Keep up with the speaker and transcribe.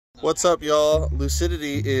What's up, y'all?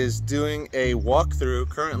 Lucidity is doing a walkthrough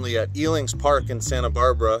currently at Elings Park in Santa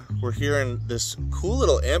Barbara. We're here in this cool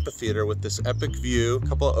little amphitheater with this epic view, a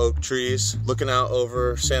couple of oak trees looking out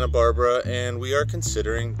over Santa Barbara, and we are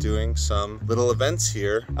considering doing some little events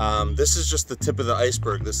here. This is just the tip of the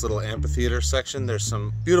iceberg, this little amphitheater section. There's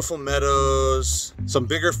some beautiful meadows, some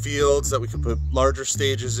bigger fields that we could put larger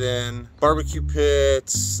stages in, barbecue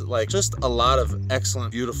pits, like just a lot of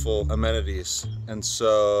excellent, beautiful amenities. And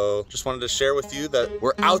so just wanted to share with you that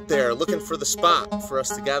we're out there looking for the spot for us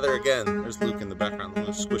to gather again. There's Luke in the background. I'm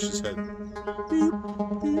gonna squish his head. Beep,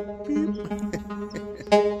 beep,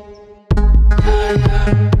 beep.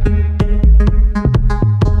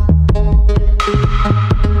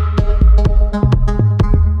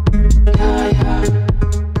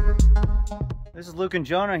 This is Luke and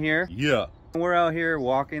Jonah here. Yeah. We're out here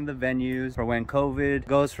walking the venues for when COVID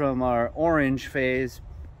goes from our orange phase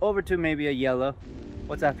over to maybe a yellow.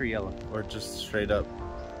 What's after yellow? Or just straight up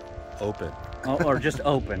open. Oh, or just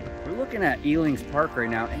open. We're looking at Elings Park right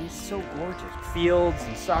now, and it's so gorgeous. Fields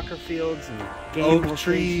and soccer fields and game oak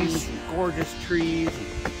trees and gorgeous trees.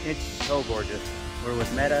 It's so gorgeous. We're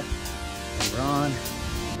with Meta and Ron.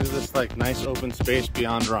 There's this like nice open space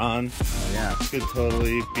beyond Ron. Oh, yeah. Could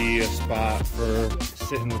totally be a spot for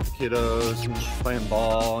sitting with the kiddos and playing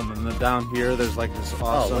ball. And then down here, there's like this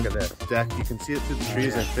awesome look at this deck. You can see it through the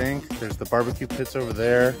trees, I think. There's the barbecue pits over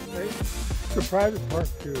there. It's a private park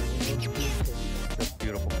too. It's a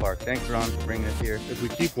beautiful park. Thanks, Ron, for bringing us here. If we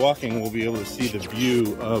keep walking, we'll be able to see the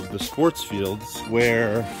view of the sports fields,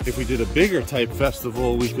 where if we did a bigger type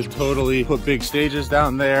festival, we could totally put big stages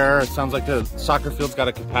down there. It sounds like the soccer field's got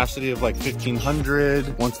a capacity of like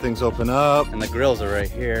 1,500 once things open up. And the grills are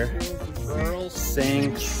right here. Grills,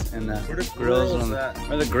 sinks, and the where the grills grills on at?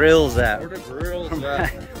 Where the grills at? Where the grills Where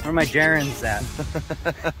at? where my gerunds at?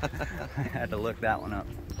 I had to look that one up.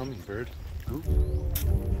 Hummingbird.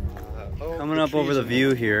 Coming up over the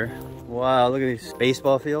view here. Wow, look at these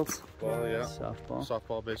baseball fields. Well, yeah. Softball.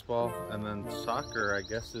 Softball, baseball, and then soccer, I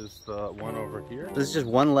guess, is the one over here. This is just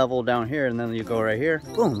one level down here, and then you go right here.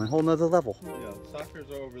 Boom, a whole nother level. Yeah,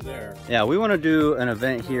 soccer's over there. Yeah, we want to do an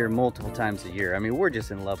event here multiple times a year. I mean, we're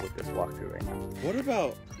just in love with this walkthrough right now. What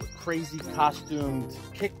about a crazy costumed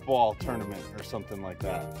kickball tournament or something like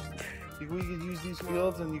that? We could use these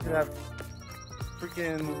fields and you could have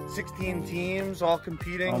freaking 16 teams all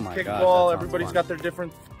competing. Oh my kickball, gosh, everybody's fun. got their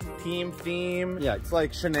different team theme. Yeah, It's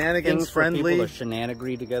like shenanigans Things for friendly. people to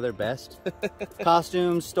shenanigree together best.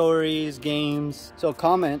 Costumes, stories, games. So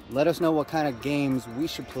comment, let us know what kind of games we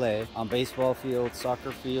should play on baseball fields,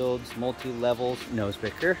 soccer fields, multi-levels. Nose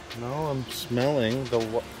picker. No, I'm smelling the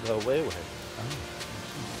Weiwei.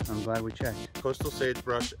 I'm glad we checked. Coastal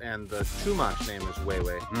sagebrush, and the Chumash name is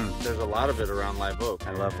Weiwei. There's a lot of it around Live Oak.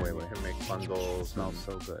 I love and Weiwei. You can make bundles. Smells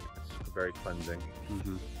so good. It's very cleansing.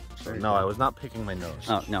 So, Very no, good. I was not picking my nose.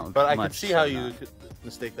 Oh, no. But I could much see so how you not. could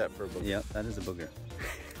mistake that for a booger. Yep, that is a booger.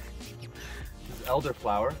 This is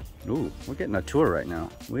elderflower. Ooh, we're getting a tour right now.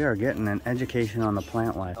 We are getting an education on the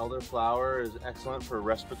plant life. Elderflower is excellent for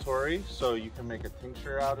respiratory, so you can make a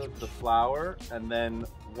tincture out of the flower, and then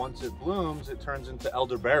once it blooms, it turns into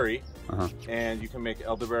elderberry, and you can make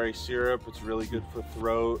elderberry syrup. It's really good for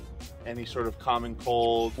throat, any sort of common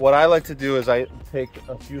cold. What I like to do is I take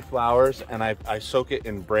a few flowers and I soak it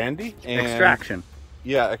in brandy. And Extraction.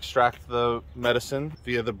 yeah, extract the medicine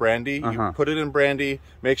via the brandy. You put it in brandy,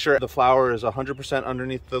 make sure the flower is 100%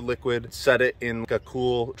 underneath the liquid, set it in a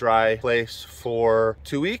cool, dry place for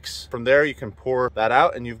 2 weeks. From there, you can pour that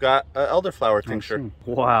out and you've got an elderflower tincture.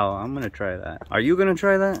 Wow, I'm gonna try that. Are you gonna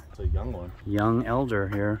try that? It's a young one. Young elder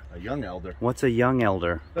here. A young elder. What's a young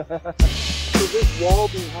elder? So this wall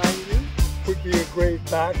behind you would be a great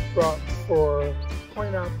backdrop for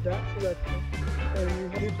point out that direction.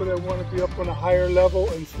 And people that want to be up on a higher level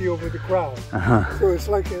and see over the crowd. So it's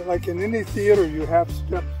like in any theater, you have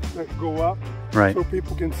steps that go up, Right. so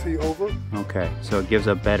people can see over. Okay, so it gives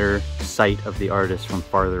a better sight of the artist from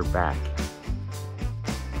farther back.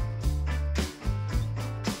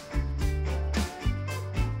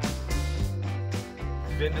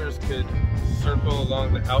 Vendors could circle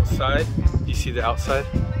along the outside. You see the outside?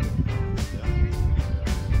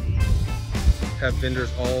 Have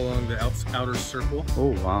vendors all along the outer circle. Oh,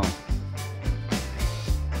 wow.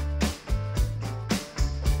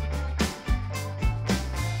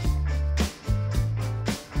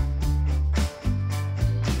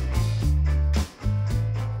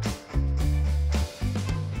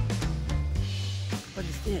 What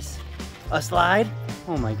is this? A slide?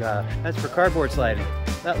 Oh my gosh, that's for cardboard sliding.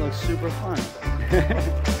 That looks super fun.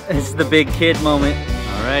 This is the big kid moment.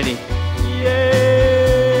 Alrighty.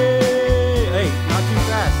 Yay! Hey, not too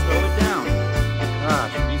fast. Slow it down.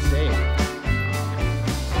 Gosh, be safe.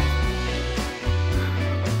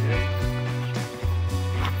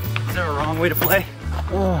 Is there a wrong way to play?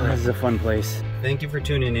 Oh, this is a fun place. Thank you for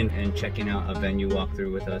tuning in and checking out a venue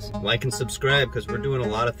walkthrough with us. Like and subscribe because we're doing a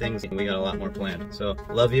lot of things and we got a lot more planned. So,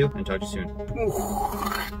 love you and talk to you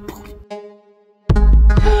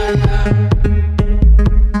soon.